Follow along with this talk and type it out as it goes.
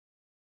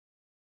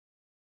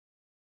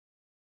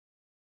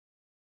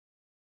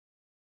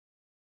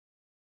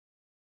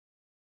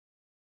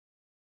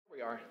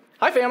We are.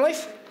 Hi,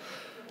 families.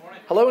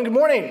 Hello and good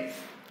morning.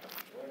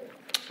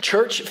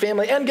 Church,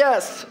 family, and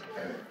guests.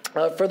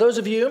 For those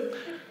of you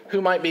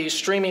who might be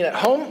streaming at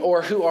home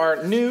or who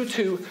are new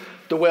to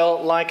the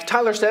well, like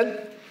Tyler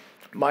said,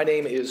 my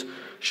name is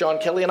Sean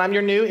Kelly, and I'm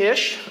your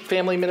new-ish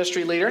family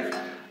ministry leader,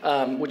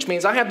 which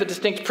means I have the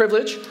distinct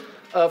privilege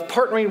of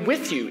partnering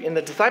with you in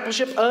the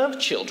discipleship of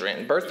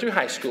children, birth through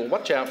high school.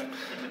 Watch out.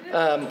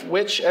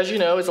 Which, as you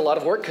know, is a lot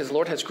of work because the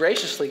Lord has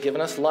graciously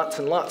given us lots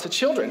and lots of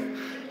children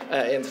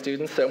and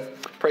students, so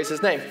praise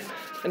his name.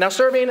 And now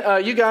serving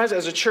you guys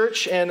as a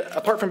church, and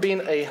apart from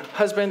being a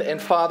husband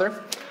and father,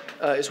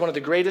 is one of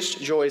the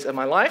greatest joys of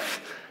my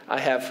life. I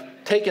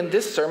have taken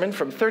this sermon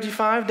from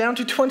 35 down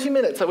to 20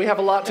 minutes, so we have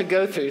a lot to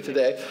go through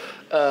today.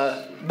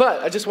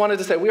 But I just wanted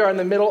to say we are in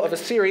the middle of a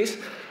series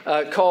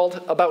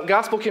about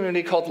gospel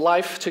community called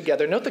Life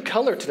Together. Note the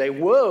color today.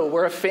 Whoa,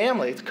 we're a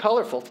family. It's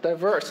colorful. It's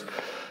diverse.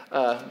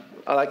 I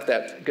like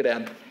that. Good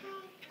ad.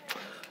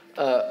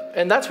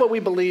 And that's what we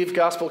believe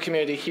gospel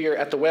community here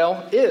at the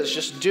Well is,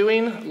 just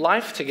doing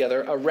life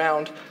together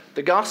around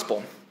the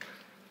gospel.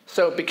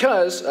 So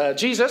because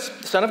Jesus,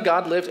 the Son of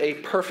God, lived a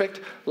perfect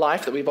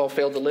life that we've all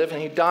failed to live,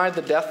 and he died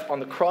the death on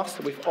the cross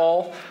that we've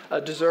all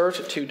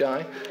deserved to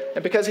die,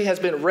 and because he has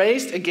been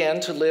raised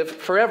again to live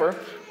forever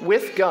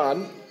with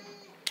God,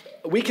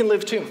 we can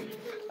live too,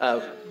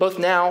 both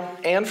now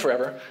and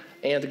forever.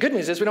 And the good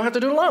news is we don't have to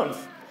do it alone.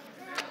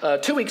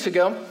 2 weeks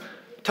ago,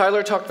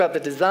 Tyler talked about the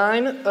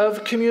design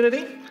of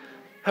community,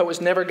 how it was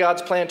never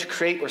God's plan to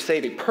create or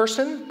save a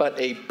person, but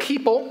a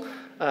people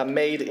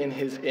made in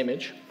his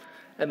image.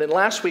 And then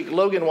last week,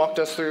 Logan walked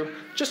us through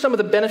just some of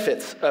the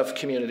benefits of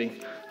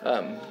community,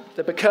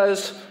 that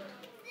because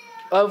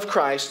of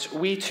Christ,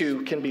 we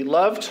too can be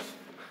loved,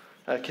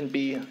 can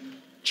be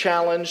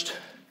challenged,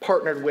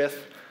 partnered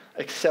with,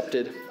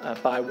 accepted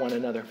by one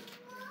another.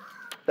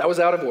 That was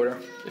out of order,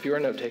 if you're a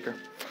note taker.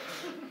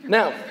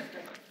 Now,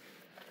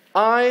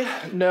 I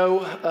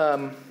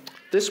know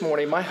this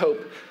morning my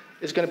hope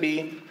is going to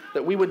be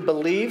that we would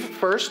believe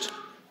first,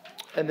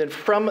 and then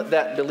from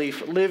that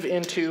belief live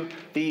into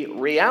the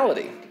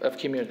reality of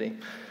community.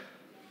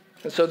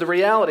 And so the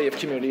reality of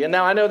community. And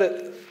now I know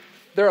that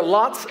there are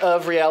lots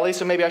of realities,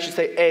 so maybe I should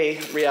say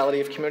a reality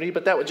of community,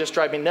 but that would just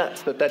drive me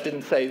nuts that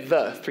didn't say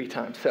the 3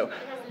 times. So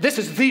this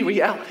is the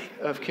reality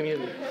of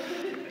community.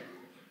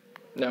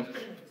 No.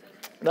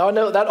 Now, I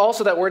know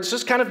that word is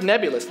just kind of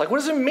nebulous. Like, what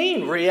does it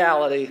mean,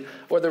 reality?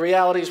 Or the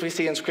realities we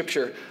see in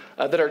Scripture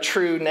that are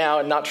true now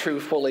and not true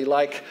fully.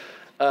 Like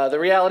the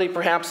reality,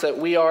 perhaps, that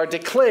we are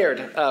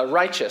declared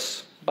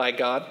righteous by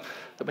God,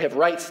 that we have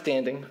right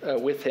standing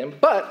with him.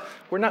 But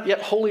we're not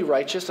yet wholly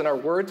righteous in our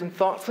words and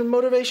thoughts and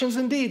motivations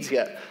and deeds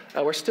yet.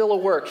 We're still a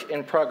work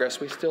in progress.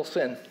 We still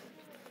sin.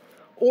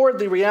 Or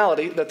the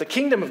reality that the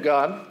kingdom of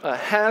God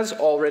has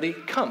already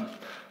come.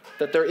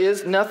 That there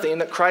is nothing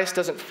that Christ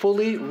doesn't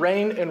fully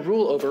reign and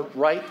rule over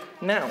right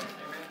now,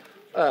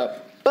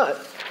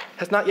 but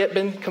has not yet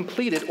been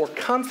completed or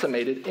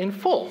consummated in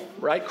full,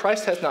 right?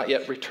 Christ has not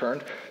yet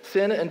returned.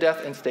 Sin and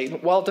death and Satan,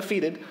 while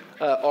defeated,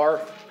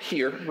 are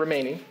here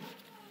remaining.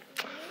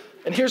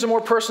 And here's a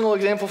more personal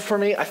example for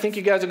me. I think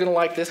you guys are going to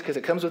like this because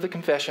it comes with a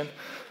confession.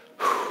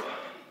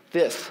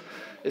 This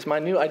is my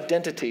new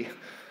identity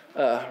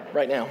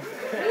right now.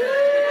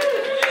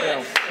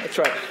 Yeah, that's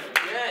right.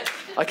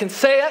 I can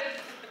say it.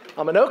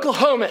 I'm an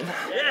Oklahoman,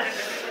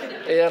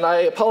 and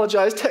I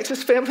apologize,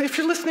 Texas family, if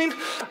you're listening.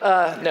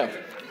 No,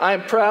 I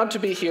am proud to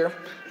be here,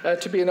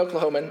 to be an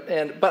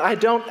Oklahoman, but I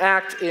don't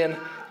act in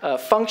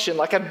function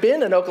like I've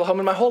been an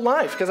Oklahoman my whole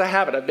life, because I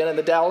haven't. I've been in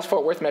the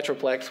Dallas-Fort Worth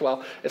Metroplex.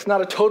 Well, it's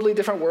not a totally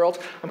different world.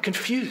 I'm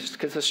confused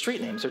because the street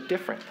names are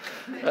different.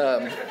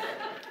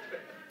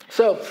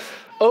 So,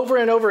 over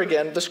and over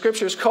again, the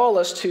Scriptures call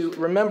us to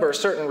remember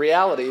certain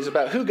realities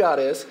about who God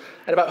is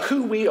and about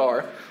who we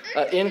are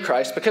in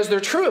Christ, because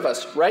they're true of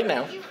us right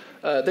now.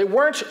 They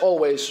weren't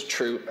always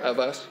true of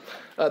us.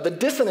 The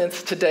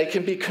dissonance today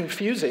can be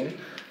confusing,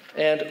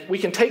 and we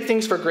can take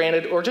things for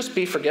granted or just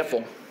be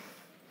forgetful.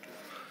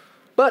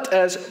 But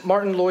as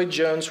Martin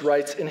Lloyd-Jones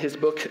writes in his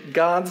book,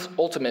 God's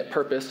Ultimate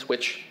Purpose,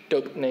 which,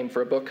 dope name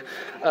for a book,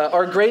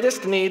 our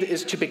greatest need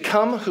is to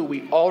become who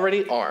we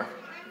already are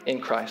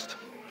in Christ.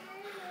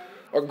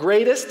 Our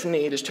greatest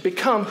need is to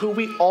become who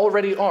we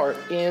already are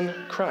in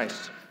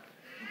Christ.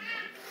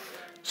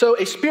 So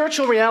a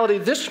spiritual reality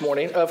this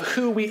morning of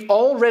who we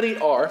already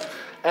are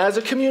as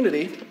a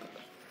community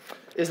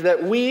is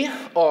that we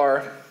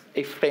are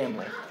a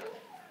family.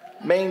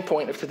 Main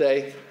point of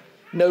today,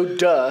 no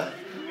duh,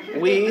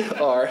 we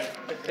are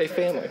a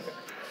family.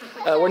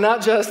 We're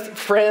not just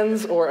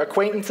friends or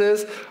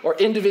acquaintances or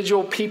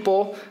individual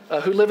people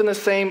who live in the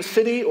same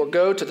city or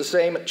go to the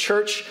same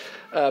church,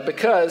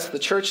 because the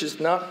church is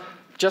not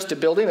just a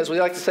building, as we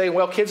like to say.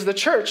 Well, kids, the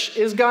church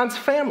is God's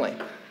family.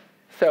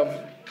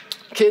 So,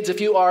 kids, if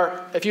you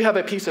have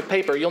a piece of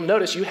paper, you'll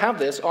notice you have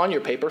this on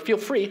your paper. Feel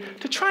free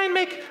to try and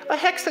make a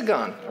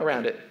hexagon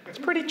around it. It's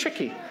pretty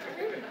tricky.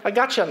 I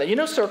got you on that. You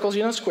know circles,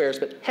 you know squares,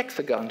 but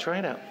hexagon, try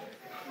it out.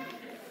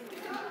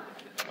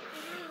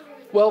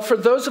 Well, for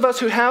those of us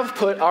who have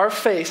put our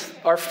faith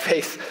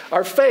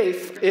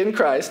in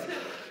Christ,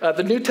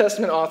 the New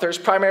Testament authors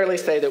primarily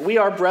say that we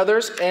are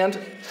brothers and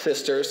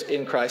sisters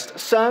in Christ,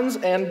 sons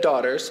and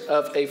daughters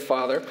of a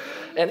Father,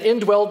 and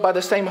indwelled by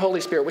the same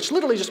Holy Spirit, which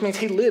literally just means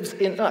he lives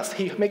in us.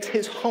 He makes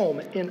his home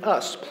in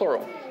us,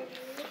 plural.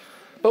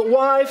 But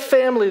why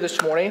family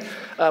this morning?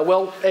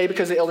 Well, A,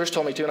 because the elders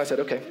told me to, and I said,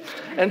 okay.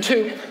 And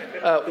two,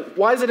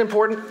 why is it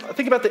important?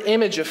 Think about the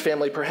image of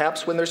family,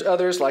 perhaps, when there's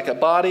others like a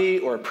body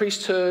or a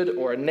priesthood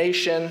or a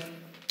nation,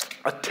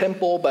 a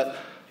temple, but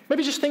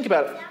maybe just think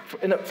about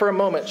it for a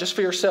moment, just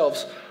for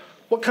yourselves.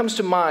 What comes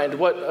to mind?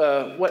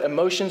 What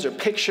emotions or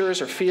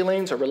pictures or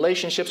feelings or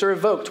relationships are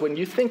evoked when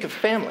you think of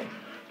family?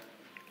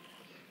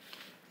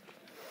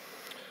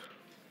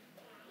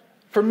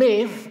 For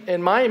me,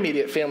 in my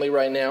immediate family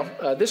right now,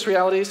 this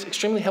reality is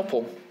extremely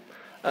helpful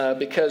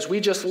because we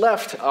just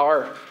left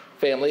our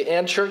family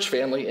and church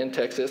family in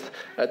Texas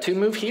to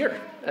move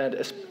here. And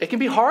it can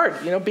be hard,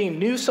 being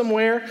new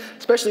somewhere,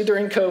 especially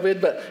during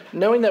COVID, but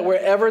knowing that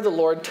wherever the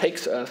Lord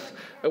takes us,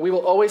 we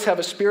will always have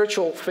a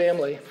spiritual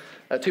family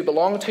to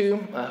belong to,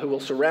 who will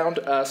surround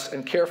us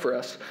and care for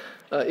us,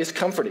 is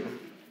comforting.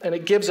 And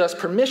it gives us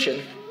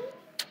permission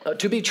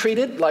to be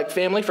treated like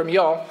family from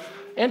y'all,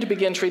 and to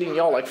begin treating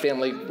y'all like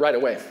family right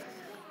away.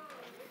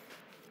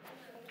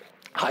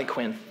 Hi,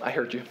 Quinn. I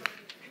heard you.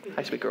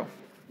 Hi, sweet girl.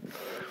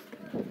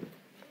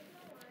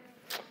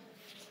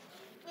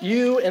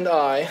 You and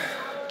I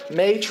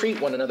may treat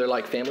one another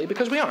like family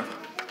because we are.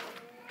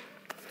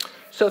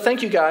 So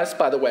thank you guys,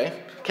 by the way,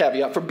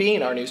 caveat, for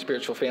being our new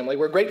spiritual family.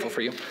 We're grateful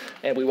for you,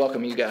 and we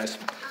welcome you guys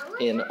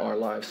in our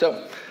lives.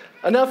 So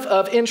enough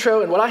of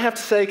intro and what I have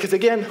to say, because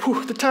again,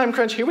 the time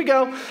crunch, here we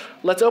go.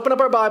 Let's open up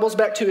our Bibles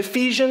back to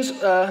Ephesians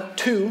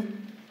 2,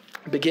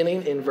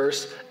 beginning in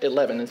verse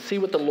 11, and see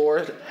what the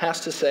Lord has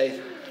to say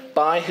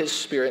by his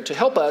Spirit to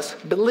help us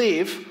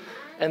believe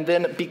and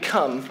then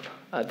become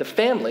the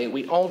family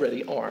we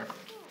already are.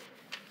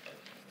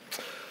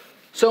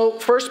 So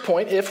first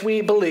point, if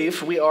we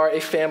believe we are a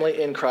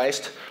family in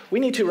Christ,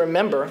 we need to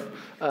remember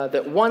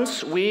that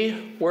once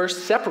we were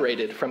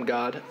separated from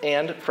God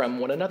and from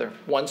one another.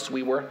 Once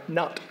we were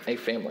not a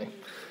family.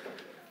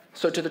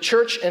 So to the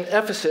church in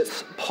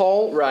Ephesus,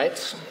 Paul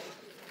writes,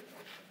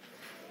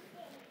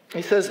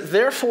 he says,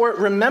 "Therefore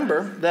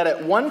remember that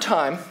at one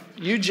time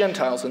you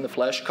Gentiles in the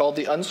flesh, called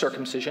the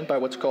uncircumcision by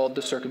what's called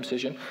the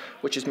circumcision,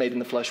 which is made in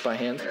the flesh by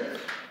hands.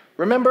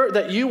 Remember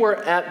that you were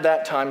at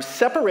that time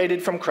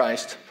separated from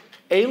Christ,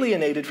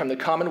 alienated from the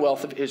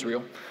commonwealth of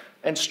Israel,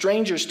 and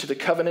strangers to the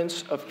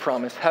covenants of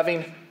promise,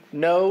 having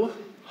no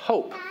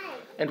hope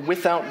and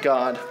without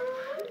God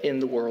in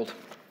the world."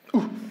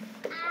 It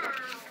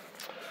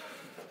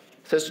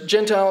says,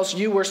 Gentiles,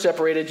 you were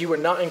separated, you were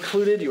not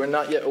included, you were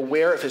not yet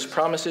aware of his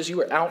promises, you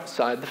were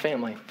outside the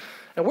family.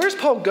 And where's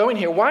Paul going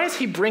here? Why is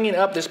he bringing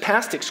up this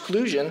past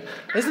exclusion?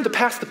 Isn't the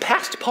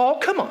past, Paul?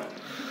 Come on.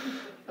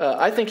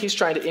 I think he's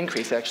trying to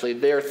increase, actually,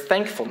 their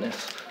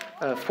thankfulness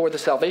for the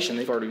salvation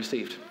they've already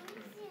received.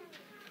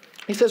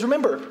 He says,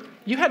 remember,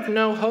 you had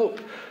no hope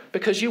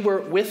because you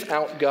were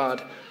without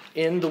God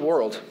in the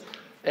world.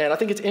 And I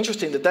think it's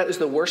interesting that that is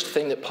the worst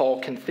thing that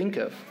Paul can think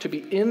of, to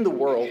be in the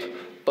world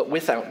but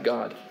without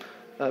God.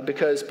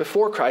 Because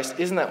before Christ,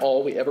 isn't that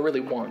all we ever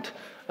really want?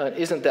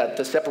 Isn't that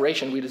the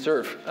separation we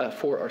deserve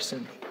for our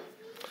sin?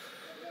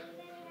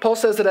 Paul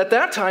says that at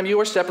that time you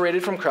were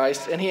separated from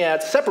Christ, and he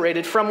adds,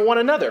 separated from one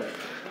another.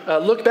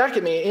 Look back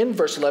at me in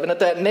verse 11 at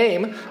that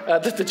name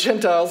that the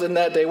Gentiles in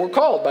that day were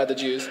called by the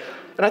Jews.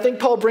 And I think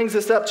Paul brings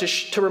this up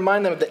to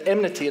remind them of the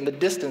enmity and the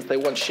distance they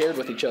once shared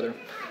with each other.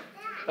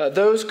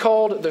 Those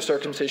called the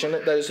circumcision,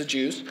 that is the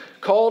Jews,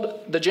 called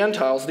the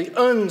Gentiles the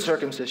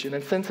uncircumcision.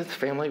 And since it's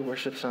Family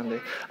Worship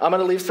Sunday, I'm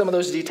going to leave some of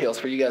those details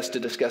for you guys to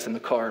discuss in the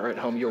car or at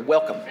home. You're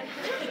welcome.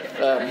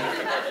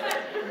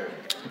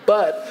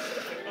 But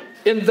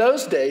in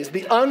those days,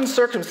 the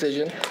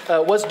uncircumcision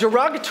was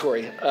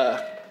derogatory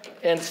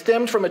and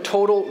stemmed from a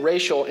total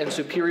racial and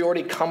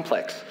superiority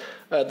complex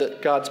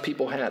that God's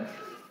people had.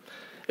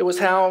 It was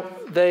how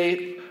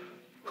they,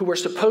 who were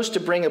supposed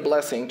to bring a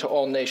blessing to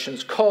all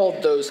nations,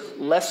 called those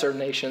lesser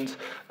nations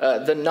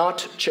the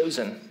not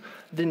chosen,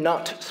 the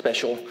not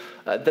special,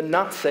 the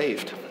not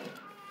saved.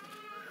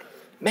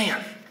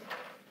 Man.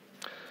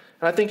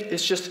 And I think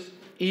it's just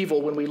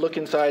evil when we look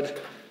inside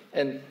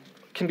and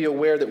can be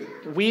aware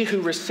that we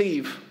who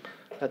receive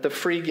the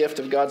free gift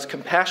of God's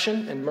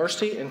compassion and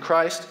mercy in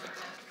Christ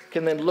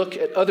can then look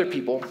at other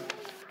people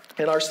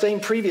in our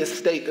same previous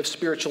state of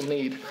spiritual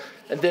need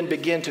and then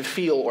begin to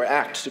feel or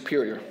act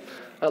superior.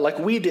 Like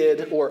we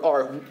did,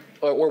 or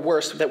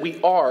worse, that we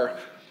are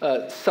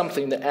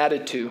something that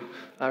added to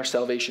our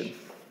salvation.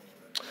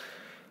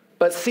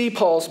 But see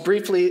Paul's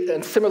briefly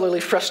and similarly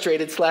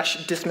frustrated /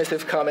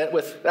 dismissive comment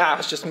with,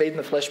 it's just made in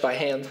the flesh by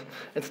hands,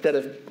 instead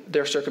of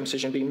their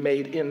circumcision being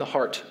made in the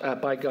heart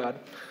by God.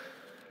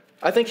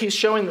 I think he's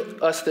showing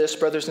us this,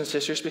 brothers and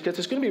sisters, because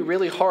it's going to be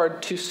really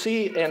hard to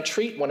see and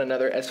treat one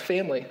another as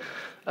family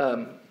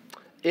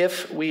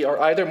if we are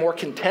either more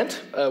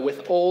content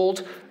with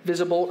old,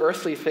 visible,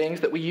 earthly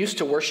things that we used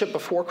to worship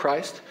before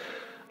Christ,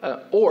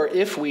 or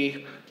if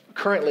we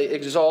currently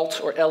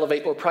exalt or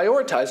elevate or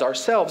prioritize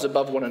ourselves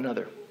above one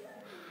another.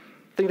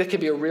 I think that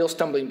can be a real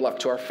stumbling block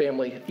to our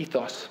family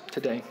ethos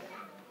today.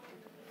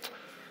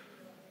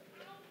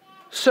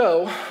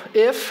 So,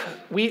 if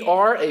we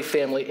are a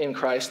family in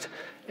Christ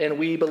and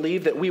we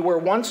believe that we were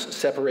once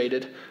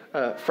separated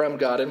from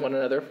God and one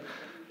another,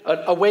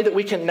 a way that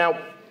we can now,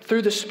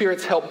 through the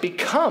Spirit's help,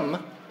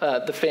 become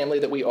the family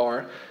that we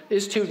are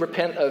is to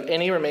repent of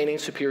any remaining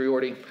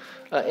superiority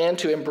and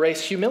to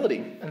embrace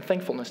humility and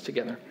thankfulness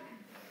together.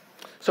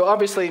 So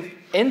obviously,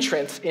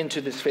 entrance into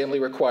this family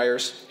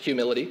requires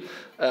humility,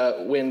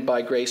 when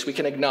by grace we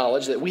can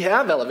acknowledge that we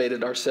have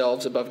elevated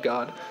ourselves above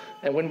God,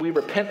 and when we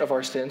repent of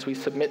our sins, we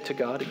submit to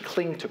God and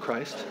cling to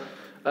Christ.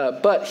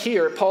 But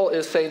here, Paul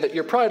is saying that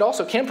your pride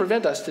also can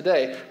prevent us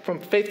today from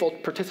faithful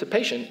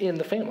participation in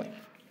the family.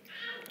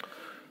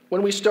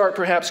 When we start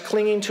perhaps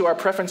clinging to our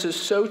preferences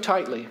so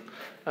tightly,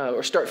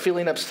 or start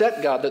feeling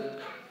upset, God, that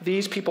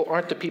these people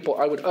aren't the people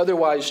I would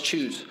otherwise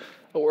choose,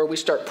 or we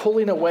start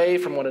pulling away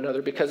from one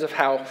another because of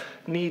how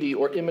needy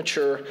or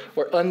immature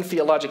or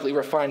untheologically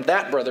refined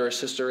that brother or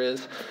sister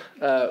is,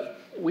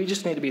 we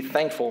just need to be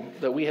thankful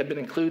that we have been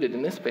included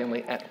in this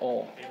family at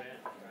all. Amen.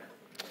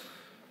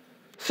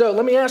 So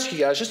let me ask you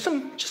guys just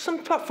some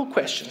thoughtful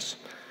questions.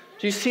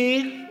 Do you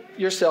see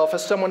yourself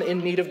as someone in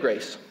need of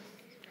grace,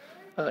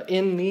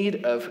 in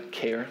need of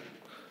care,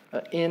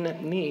 in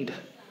need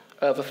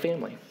of a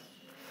family?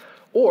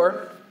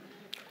 Or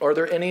are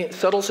there any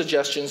subtle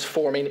suggestions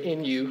forming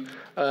in you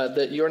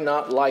that you're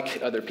not like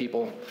other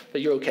people, that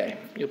you're okay,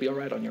 you'll be all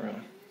right on your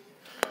own?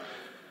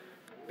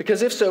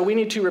 Because if so, we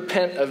need to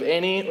repent of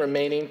any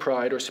remaining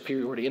pride or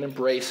superiority and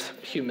embrace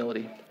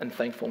humility and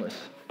thankfulness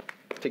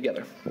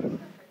together.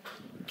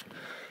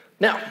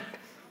 Now,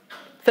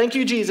 thank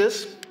you,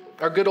 Jesus,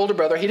 our good older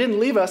brother. He didn't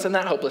leave us in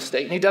that hopeless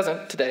state, and he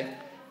doesn't today.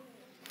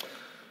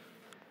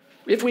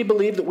 If we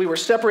believe that we were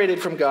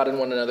separated from God and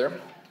one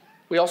another,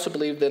 we also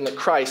believe then that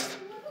Christ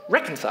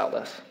reconciled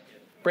us,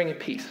 bringing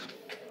peace,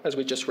 as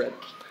we just read.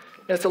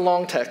 And it's a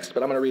long text,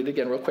 but I'm going to read it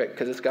again real quick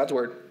because it's God's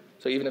word.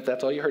 So even if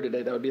that's all you heard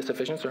today, that would be a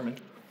sufficient sermon.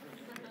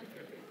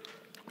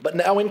 But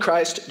now in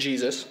Christ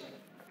Jesus,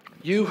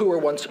 you who were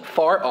once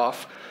far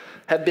off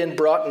have been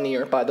brought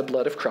near by the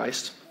blood of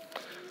Christ.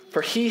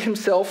 For he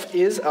himself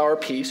is our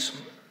peace,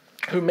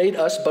 who made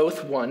us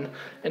both one,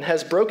 and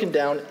has broken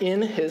down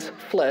in his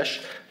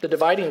flesh the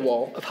dividing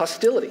wall of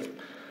hostility,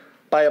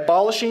 by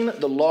abolishing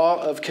the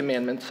law of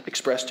commandments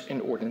expressed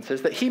in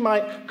ordinances, that he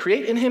might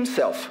create in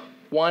himself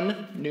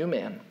one new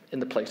man in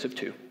the place of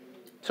two,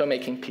 so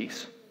making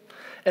peace,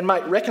 and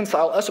might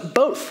reconcile us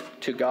both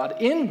to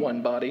God in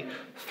one body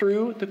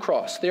through the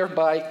cross,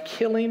 thereby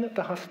killing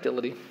the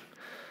hostility.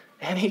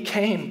 And he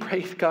came,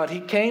 praise God,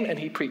 he came and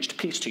he preached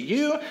peace to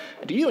you,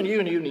 and to you, and you,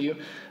 and you, and you,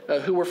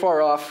 who were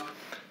far off,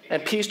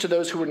 and peace to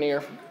those who were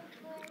near.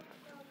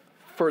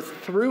 For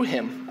through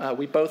him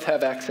we both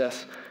have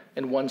access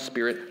in one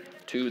Spirit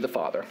to the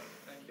Father.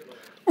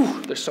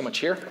 Ooh, there's so much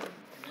here.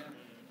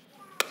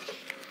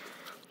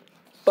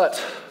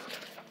 But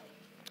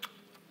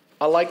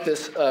I like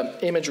this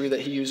imagery that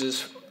he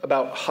uses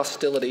about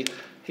hostility.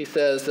 He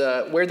says,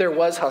 where there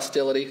was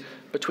hostility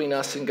between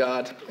us and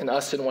God and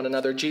us and one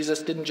another,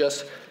 Jesus didn't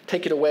just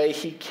take it away,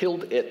 he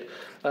killed it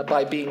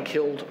by being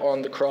killed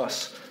on the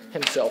cross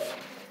himself.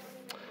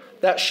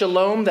 That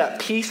shalom,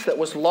 that peace that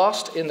was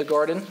lost in the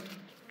garden,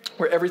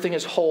 where everything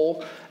is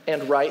whole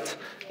and right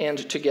and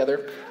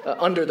together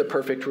under the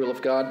perfect rule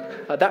of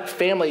God, that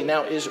family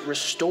now is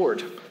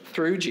restored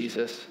through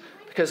Jesus,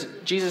 because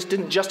Jesus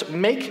didn't just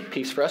make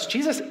peace for us,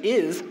 Jesus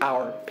is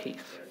our peace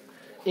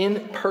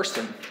in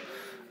person.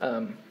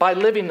 By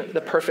living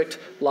the perfect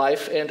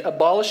life and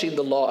abolishing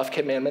the law of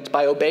commandments,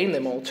 by obeying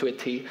them all to a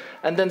T,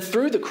 and then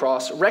through the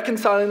cross,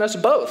 reconciling us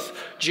both,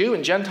 Jew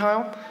and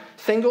Gentile,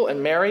 single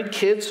and married,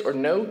 kids or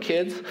no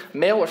kids,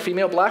 male or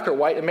female, black or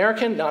white,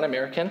 American,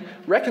 non-American,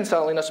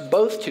 reconciling us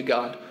both to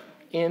God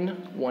in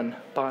one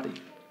body.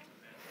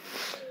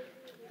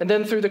 And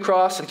then through the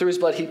cross and through his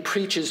blood, he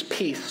preaches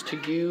peace to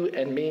you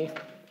and me.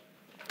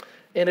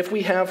 And if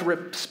we have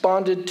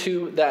responded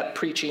to that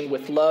preaching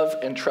with love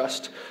and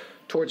trust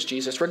towards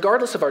Jesus,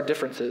 regardless of our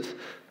differences,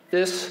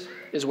 this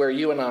is where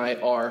you and I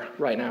are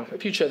right now.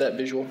 If you'd show that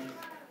visual.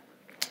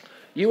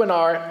 You and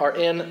I are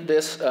in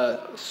this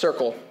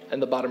circle in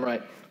the bottom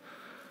right.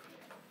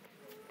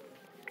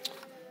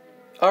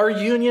 Our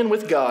union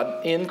with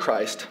God in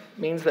Christ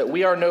means that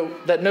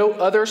that no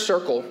other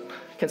circle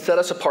can set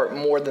us apart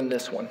more than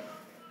this one.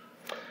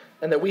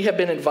 And that we have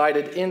been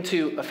invited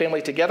into a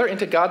family together,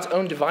 into God's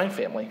own divine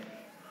family.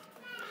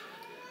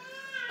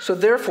 So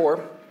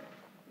therefore,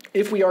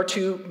 if we are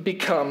to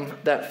become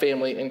that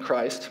family in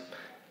Christ,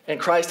 and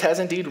Christ has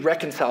indeed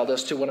reconciled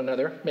us to one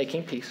another,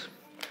 making peace,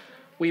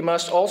 we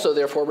must also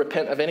therefore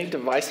repent of any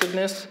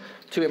divisiveness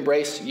to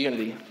embrace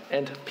unity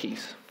and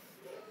peace.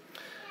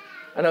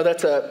 I know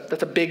that's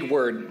a big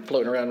word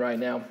floating around right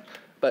now,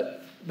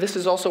 but This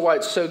is also why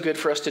it's so good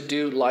for us to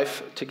do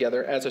life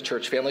together as a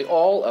church family,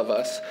 all of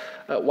us,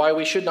 why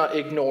we should not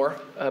ignore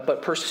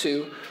but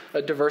pursue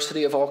a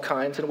diversity of all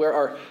kinds, and where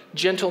our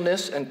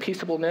gentleness and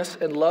peaceableness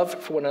and love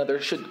for one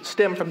another should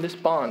stem from this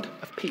bond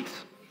of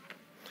peace.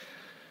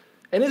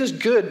 And it is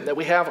good that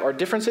we have our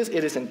differences.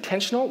 It is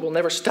intentional. We'll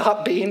never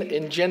stop being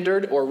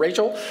engendered or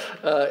Rachel.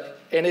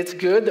 And it's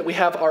good that we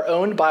have our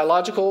own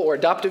biological or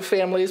adoptive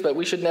families, but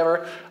we should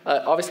never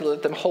obviously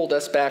let them hold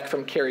us back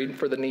from caring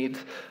for the needs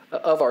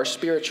of our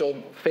spiritual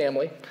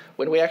family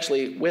when we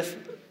actually,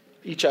 with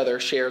each other,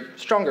 share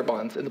stronger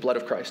bonds in the blood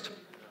of Christ.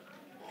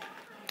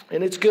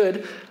 And it's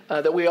good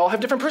that we all have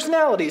different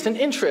personalities and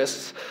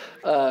interests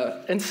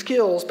and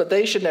skills, but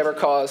they should never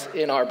cause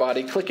in our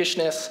body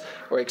cliquishness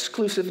or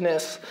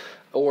exclusiveness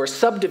or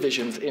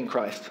subdivisions in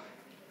Christ.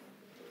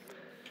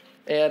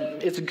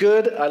 And it's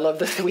good, I love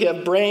this, we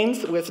have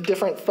brains with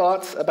different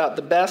thoughts about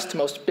the best,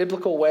 most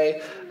biblical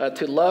way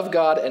to love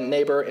God and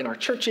neighbor in our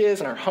churches,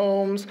 in our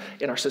homes,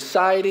 in our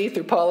society,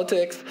 through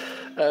politics.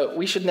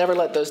 We should never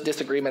let those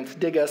disagreements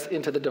dig us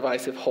into the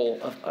divisive hole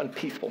of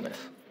unpeacefulness.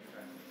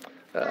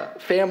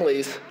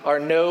 Families are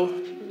no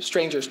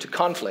strangers to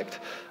conflict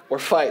or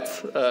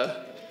fights.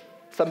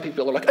 Some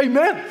people are like,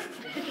 amen!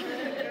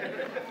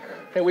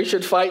 And we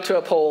should fight to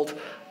uphold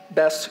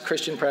best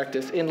Christian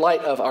practice in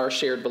light of our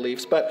shared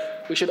beliefs,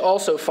 but we should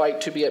also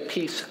fight to be at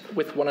peace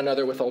with one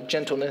another with all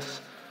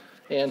gentleness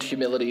and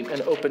humility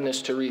and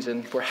openness to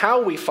reason, for how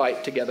we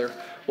fight together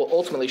will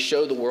ultimately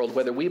show the world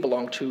whether we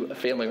belong to a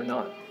family or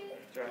not.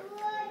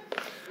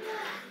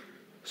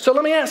 So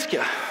let me ask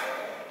you,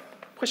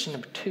 question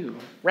number 2,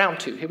 round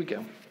 2, here we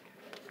go.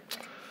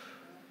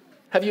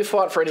 Have you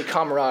fought for any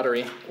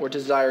camaraderie or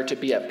desire to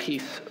be at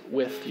peace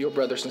with your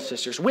brothers and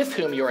sisters with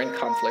whom you're in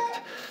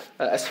conflict,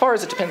 as far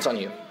as it depends on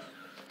you?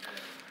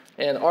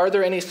 And are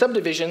there any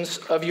subdivisions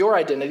of your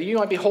identity you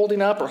might be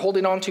holding up or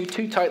holding on to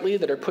too tightly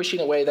that are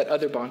pushing away that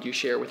other bond you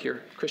share with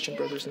your Christian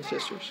brothers and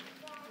sisters?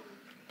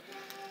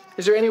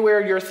 Is there anywhere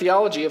your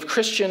theology of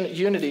Christian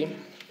unity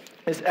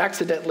is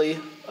accidentally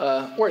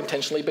or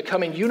intentionally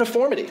becoming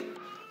uniformity?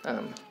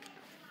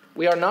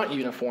 We are not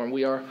uniform.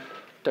 We are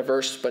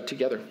diverse but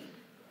together.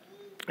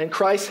 And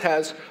Christ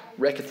has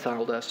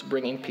reconciled us,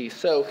 bringing peace.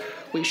 So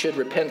we should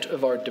repent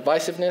of our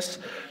divisiveness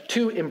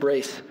to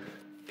embrace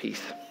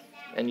peace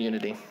and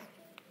unity.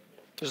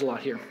 There's a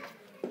lot here.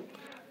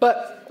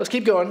 But let's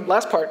keep going.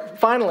 Last part.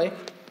 Finally,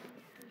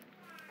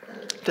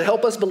 to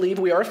help us believe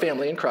we are a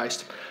family in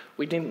Christ,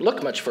 we didn't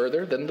look much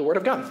further than the Word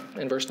of God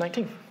in verse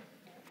 19.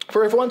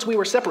 For if once we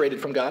were separated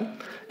from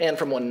God and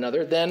from one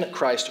another, then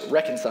Christ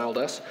reconciled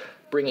us,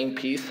 bringing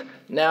peace.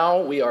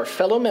 Now we are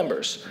fellow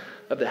members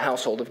of the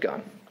household of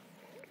God.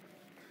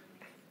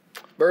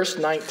 Verse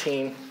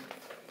 19,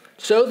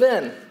 so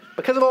then,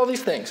 because of all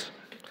these things,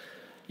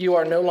 you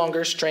are no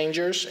longer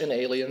strangers and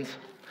aliens,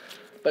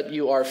 but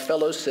you are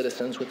fellow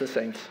citizens with the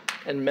saints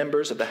and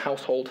members of the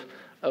household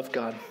of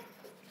God.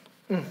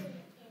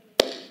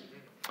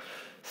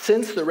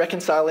 Since the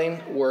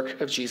reconciling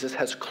work of Jesus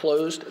has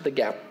closed the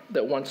gap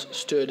that once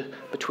stood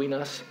between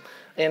us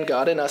and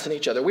God and us and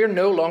each other, we are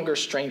no longer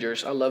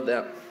strangers, I love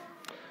that,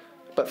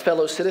 but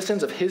fellow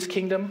citizens of his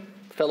kingdom,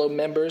 fellow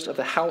members of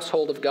the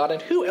household of God.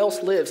 And who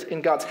else lives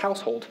in God's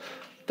household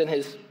than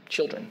his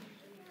children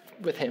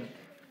with him?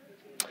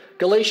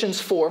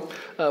 Galatians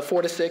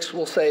 4:4-6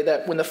 will say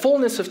that when the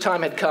fullness of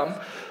time had come,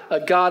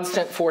 God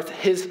sent forth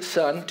his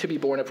son to be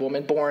born of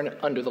woman, born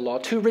under the law,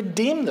 to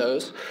redeem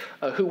those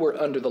who were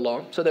under the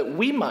law, so that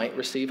we might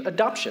receive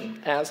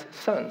adoption as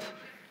sons.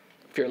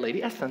 If you're a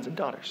lady, as sons and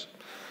daughters.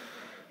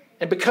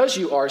 And because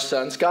you are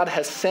sons, God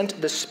has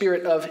sent the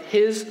Spirit of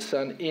his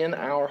Son in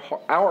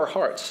our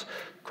hearts,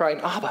 crying,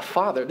 Abba,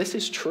 Father. This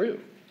is true.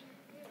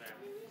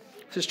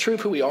 This is true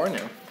of who we are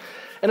now.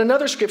 And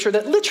another scripture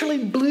that literally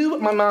blew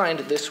my mind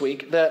this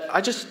week that I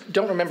just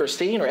don't remember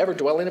seeing or ever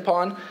dwelling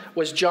upon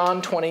was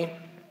John 20,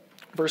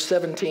 verse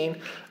 17.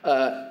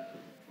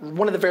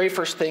 One of the very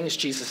first things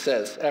Jesus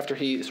says after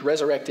he is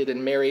resurrected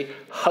and Mary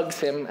hugs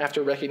him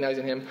after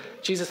recognizing him.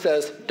 Jesus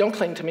says, don't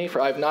cling to me,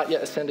 for I have not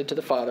yet ascended to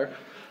the Father,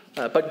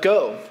 but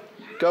go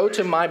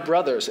to my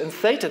brothers and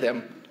say to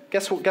them,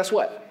 guess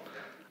what?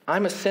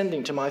 I'm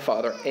ascending to my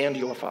Father and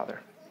your Father,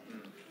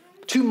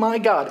 to my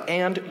God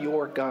and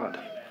your God.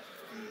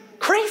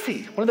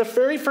 Crazy. One of the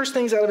very first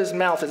things out of his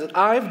mouth is that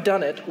I've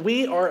done it.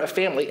 We are a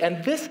family,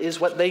 and this is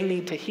what they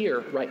need to hear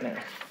right now.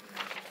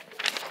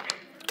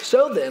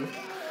 So then,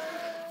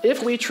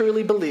 if we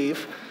truly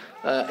believe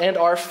and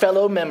are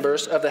fellow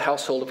members of the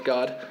household of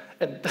God,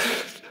 and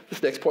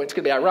this next point is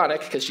going to be ironic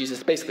because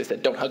Jesus basically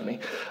said, don't hug me.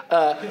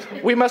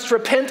 We must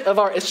repent of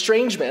our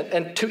estrangement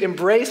and to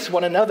embrace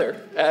one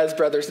another as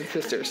brothers and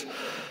sisters.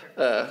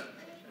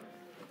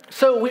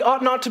 So we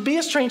ought not to be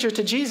a stranger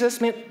to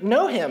Jesus,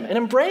 know him and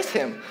embrace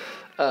him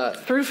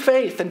through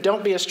faith, and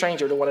don't be a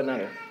stranger to one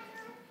another.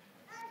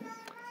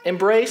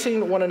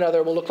 Embracing one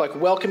another will look like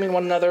welcoming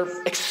one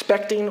another,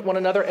 expecting one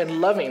another, and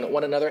loving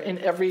one another in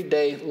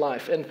everyday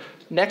life. And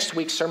next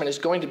week's sermon is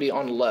going to be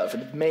on love,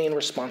 the main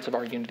response of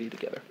our unity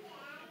together.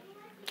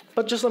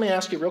 But just let me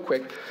ask you real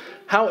quick,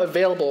 How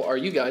available are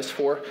you guys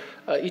for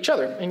each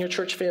other in your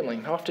church family?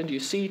 How often do you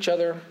see each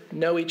other,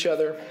 know each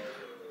other,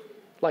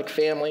 like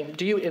family?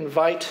 Do you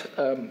invite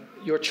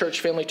your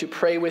church family to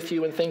pray with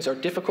you when things are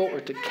difficult or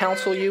to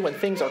counsel you when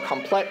things are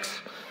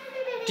complex?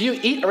 Do you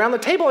eat around the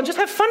table and just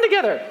have fun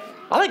together?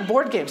 I like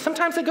board games.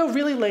 Sometimes they go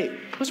really late.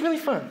 It was really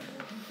fun.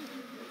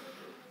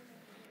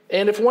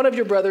 And if one of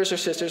your brothers or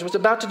sisters was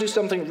about to do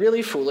something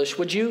really foolish,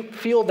 would you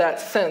feel that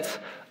sense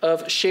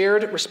of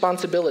shared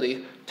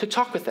responsibility to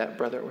talk with that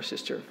brother or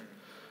sister?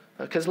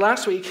 Because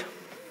last week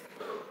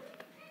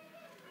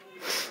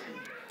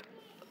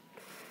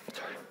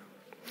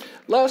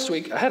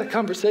I had a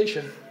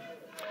conversation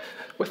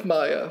with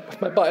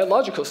my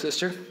biological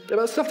sister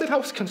about something I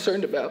was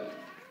concerned about.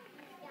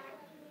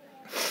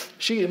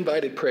 She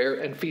invited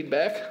prayer and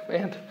feedback,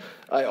 and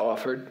I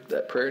offered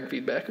that prayer and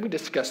feedback, and we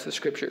discussed the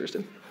scriptures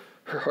and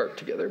her heart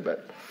together.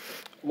 But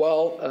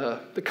while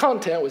the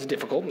content was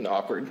difficult and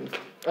awkward and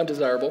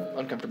undesirable,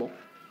 uncomfortable,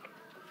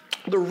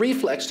 the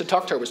reflex to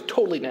talk to her was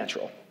totally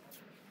natural.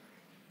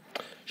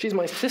 She's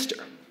my sister,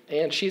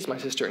 and she's my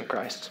sister in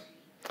Christ.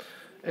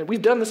 And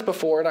we've done this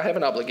before, and I have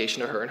an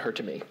obligation to her and her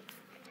to me.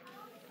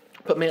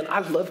 But man, I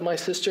love my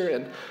sister,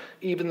 and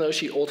even though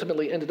she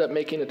ultimately ended up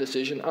making a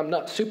decision I'm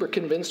not super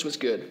convinced was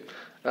good,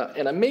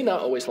 and I may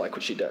not always like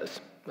what she does,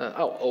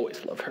 I'll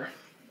always love her.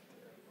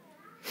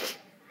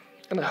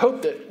 And I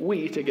hope that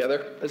we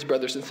together, as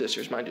brothers and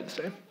sisters, might do the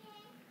same.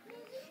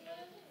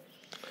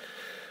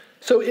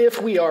 So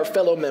if we are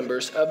fellow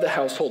members of the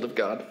household of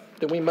God,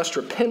 then we must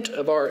repent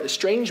of our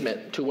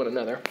estrangement to one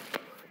another,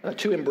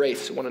 to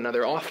embrace one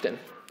another often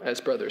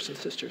as brothers and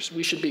sisters.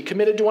 We should be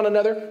committed to one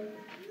another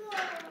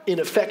in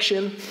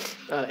affection,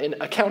 in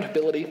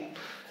accountability,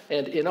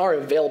 and in our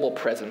available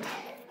presence.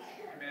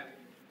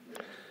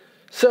 Amen.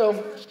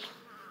 So,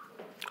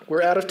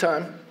 we're out of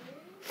time.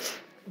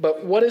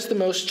 But what is the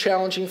most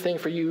challenging thing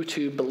for you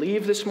to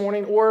believe this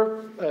morning,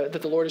 or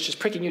that the Lord is just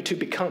pricking you to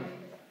become?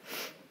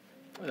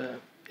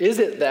 Is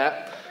it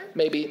that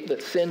maybe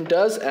that sin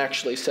does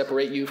actually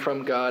separate you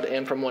from God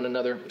and from one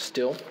another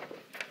still?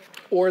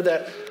 Or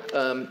that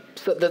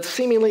that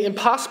seemingly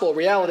impossible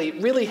reality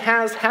really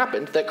has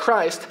happened, that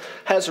Christ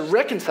has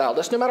reconciled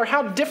us, no matter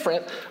how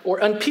different or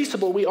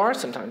unpeaceable we are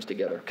sometimes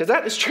together? Because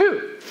that is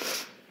true.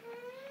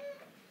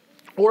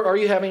 Or are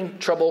you having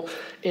trouble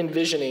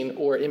envisioning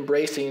or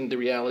embracing the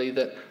reality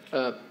that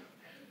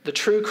the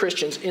true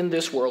Christians in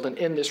this world and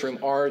in this room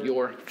are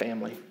your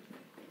family?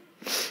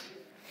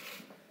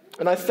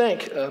 And I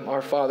thank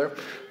our Father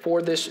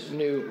for this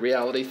new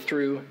reality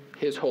through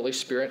his Holy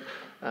Spirit.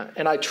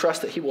 And I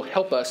trust that he will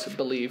help us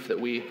believe that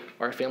we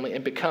are a family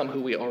and become who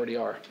we already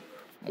are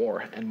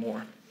more and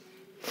more.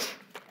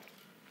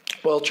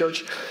 Well,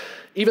 church,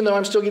 even though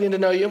I'm still getting to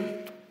know you,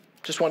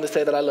 just wanted to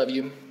say that I love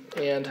you.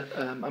 And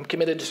I'm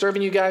committed to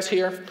serving you guys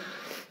here.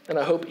 And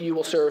I hope you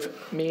will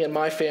serve me and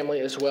my family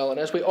as well. And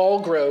as we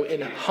all grow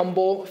in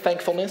humble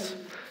thankfulness,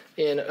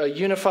 in a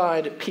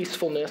unified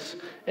peacefulness,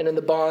 and in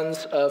the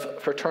bonds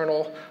of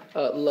fraternal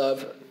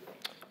love,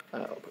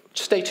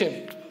 stay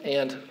tuned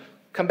and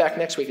come back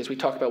next week as we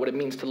talk about what it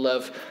means to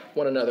love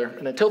one another.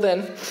 And until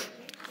then,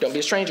 don't be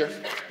a stranger.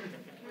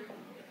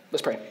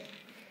 Let's pray.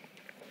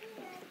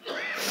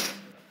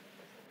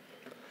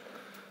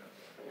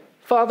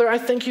 Father, I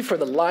thank you for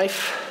the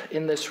life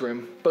in this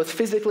room, both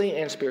physically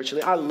and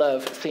spiritually. I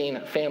love seeing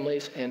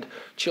families and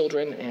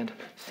children and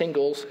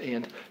singles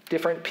and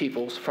different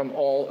peoples from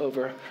all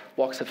over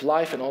walks of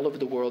life and all over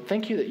the world.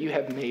 Thank you that you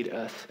have made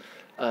us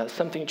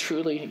something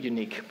truly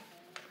unique.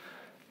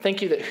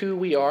 Thank you that who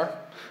we are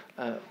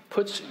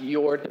puts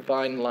your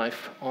divine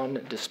life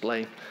on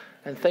display.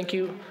 And thank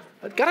you.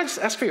 God, I just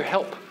ask for your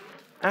help.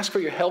 Ask for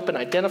your help in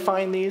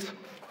identifying these.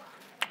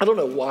 I don't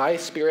know why,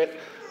 Spirit,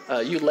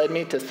 you led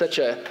me to such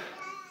a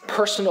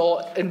personal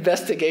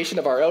investigation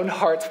of our own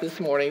hearts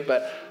this morning,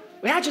 but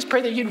I just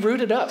pray that you'd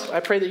root it up. I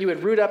pray that you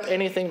would root up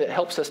anything that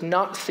helps us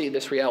not see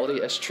this reality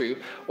as true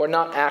or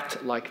not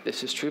act like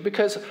this is true,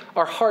 because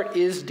our heart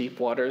is deep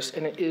waters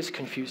and it is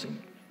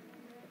confusing.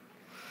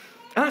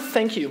 And I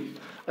thank you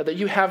that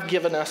you have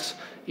given us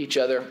each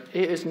other.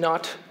 It is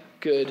not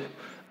good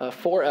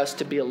for us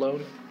to be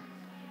alone.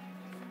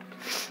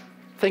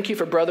 Thank you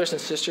for brothers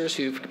and sisters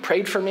who've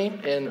prayed for me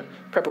in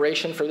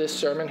preparation for this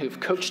sermon,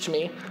 who've coached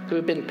me, who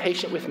have been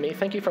patient with me.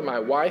 Thank you for my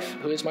wife,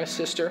 who is my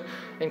sister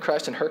in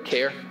Christ, and her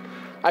care.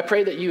 I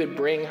pray that you would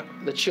bring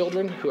the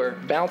children who are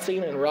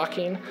bouncing and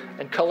rocking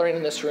and coloring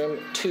in this room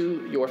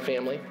to your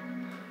family.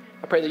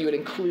 I pray that you would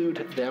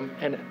include them,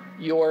 and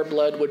your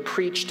blood would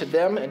preach to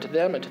them and to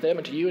them and to them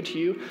and to you and to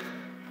you.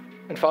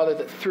 And Father,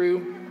 that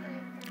through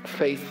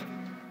faith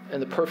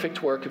and the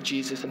perfect work of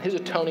Jesus and his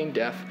atoning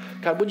death,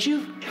 God, would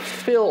you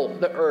fill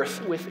the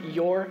earth with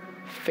your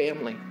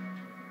family?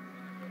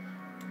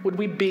 Would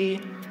we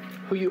be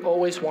who you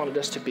always wanted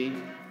us to be?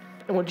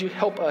 And would you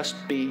help us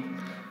be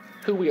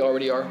who we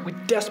already are? We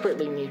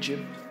desperately need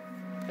you,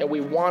 and we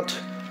want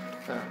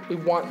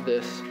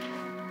this.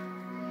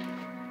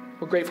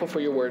 We're grateful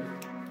for your word.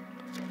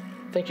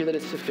 Thank you that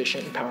it's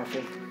sufficient and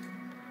powerful,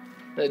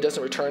 that it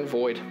doesn't return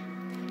void.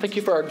 Thank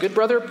you for our good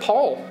brother,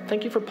 Paul.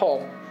 Thank you for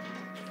Paul,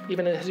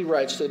 even as he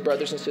writes to the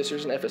brothers and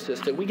sisters in Ephesus,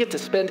 that we get to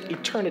spend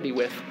eternity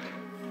with.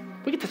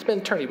 We get to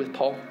spend eternity with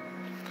Paul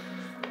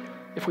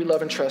if we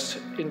love and trust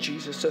in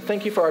Jesus. So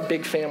thank you for our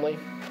big family.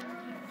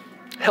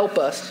 Help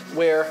us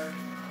where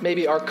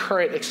maybe our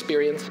current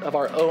experience of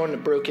our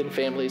own broken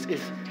families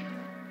is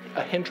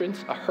a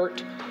hindrance, a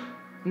hurt,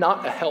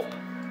 not a help.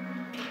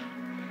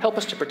 Help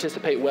us to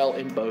participate well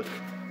in both.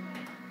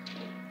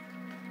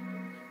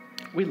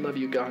 We love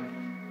you, God.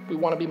 We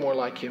want to be more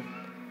like you.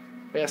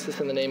 We ask this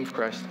in the name of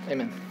Christ.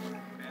 Amen.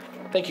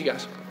 Thank you,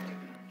 guys.